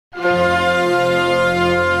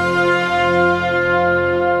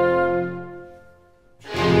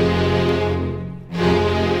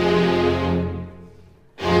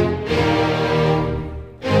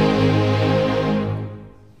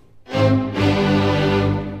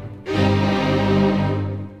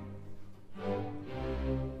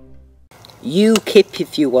UKIP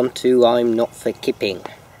if you want to, I'm not for kipping.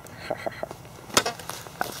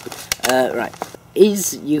 Right.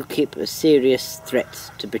 Is UKIP a serious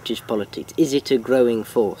threat to British politics? Is it a growing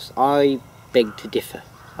force? I beg to differ.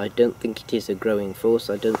 I don't think it is a growing force.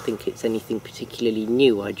 I don't think it's anything particularly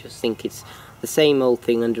new. I just think it's the same old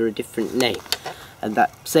thing under a different name. And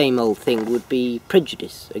that same old thing would be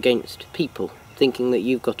prejudice against people, thinking that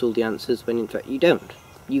you've got all the answers when in fact you don't.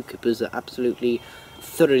 UKIPers are absolutely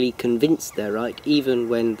thoroughly convinced they're right, even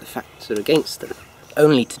when the facts are against them.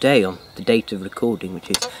 Only today, on the date of recording, which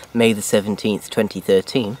is May the 17th,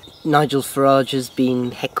 2013, Nigel Farage has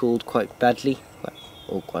been heckled quite badly, well,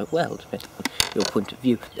 or quite well, depending on your point of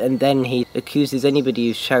view, and then he accuses anybody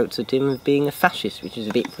who shouts at him of being a fascist, which is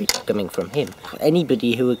a bit weird coming from him.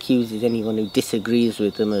 Anybody who accuses anyone who disagrees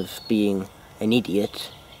with them of being an idiot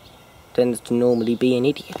tends to normally be an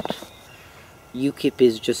idiot. UKIP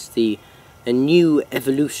is just a new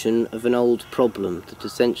evolution of an old problem that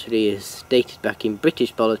essentially is dated back in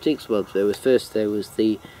British politics. Well, there was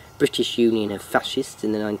the British Union of Fascists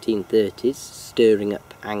in the 1930s, stirring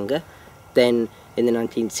up anger. Then in the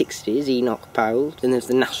 1960s, Enoch Powell. Then there's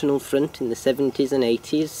the National Front in the 70s and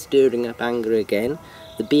 80s, stirring up anger again.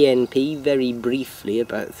 The BNP, very briefly,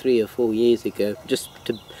 about 3 or 4 years ago, just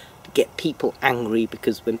to get people angry,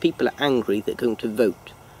 because when people are angry, they're going to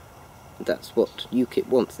vote. That's what UKIP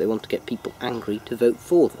wants. They want to get people angry to vote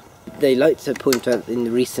for them. They like to point out in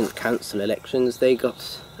the recent council elections they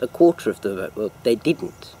got a quarter of the vote. Well, they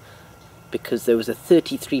didn't, because there was a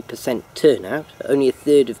 33% turnout. Only a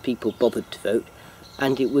third of people bothered to vote,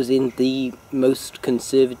 and it was in the most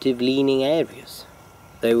conservative-leaning areas.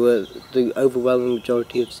 The overwhelming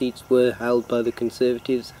majority of seats were held by the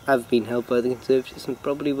Conservatives, have been held by the Conservatives, and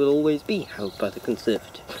probably will always be held by the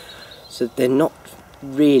Conservatives. So they're not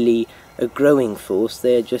really a growing force.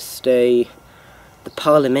 They're just the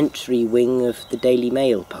parliamentary wing of the Daily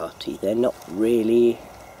Mail party. They're not really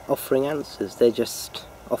offering answers. They're just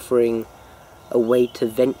offering a way to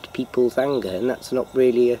vent people's anger, and that's not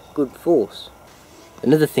really a good force.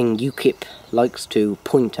 Another thing UKIP likes to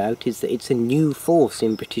point out is that it's a new force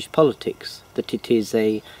in British politics, that it is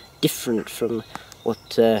different from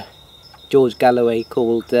what George Galloway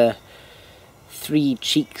called three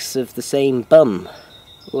cheeks of the same bum.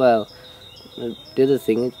 Well, the other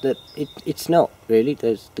thing is that it's not really.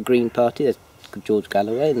 There's the Green Party, there's George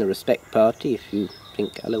Galloway, and the Respect Party, if you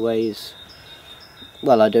think Galloway is...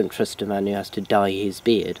 Well, I don't trust a man who has to dye his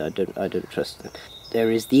beard. I don't trust them.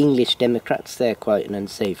 There is the English Democrats. They're quite an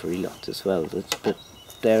unsavoury lot as well. But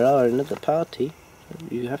there are another party.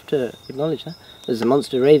 You have to acknowledge that. There's the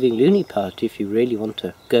Monster Raving Loony Party, if you really want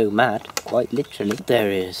to go mad, quite literally. There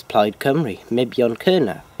is Plaid Cymru, Mebyon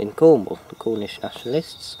Cyrnaf in Cornwall, the Cornish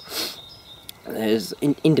nationalists. There's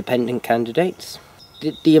independent candidates.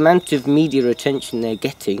 The amount of media attention they're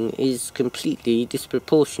getting is completely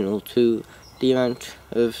disproportional to the amount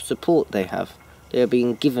of support they have. They are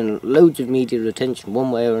being given loads of media attention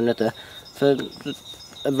one way or another for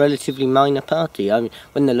a relatively minor party. I mean,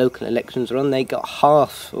 when the local elections were on, they got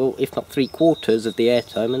half, or if not 3/4 of the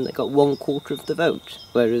airtime, and they got 1/4 of the vote.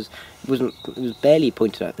 Whereas it was barely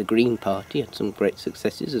pointed out. The Green Party had some great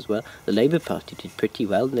successes as well. The Labour Party did pretty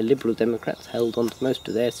well, and the Liberal Democrats held on to most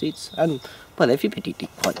of their seats. And well, everybody did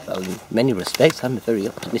quite well in many respects. I'm a very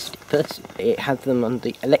optimistic person. It had them on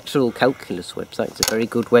the Electoral Calculus website. It's a very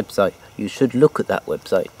good website. You should look at that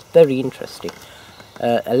website. It's very interesting.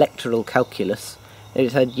 Electoral Calculus.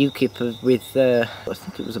 It had UKIP with, I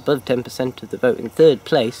think it was above 10% of the vote in third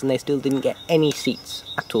place, and they still didn't get any seats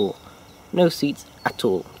at all. No seats at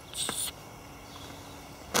all.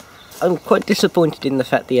 I'm quite disappointed in the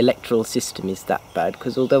fact the electoral system is that bad,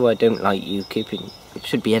 because although I don't like UKIP, and it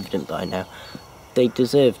should be evident by now, they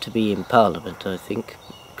deserve to be in Parliament, I think,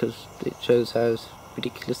 because it shows how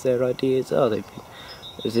ridiculous their ideas are.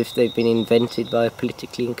 As if they've been invented by a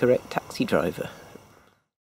politically incorrect taxi driver.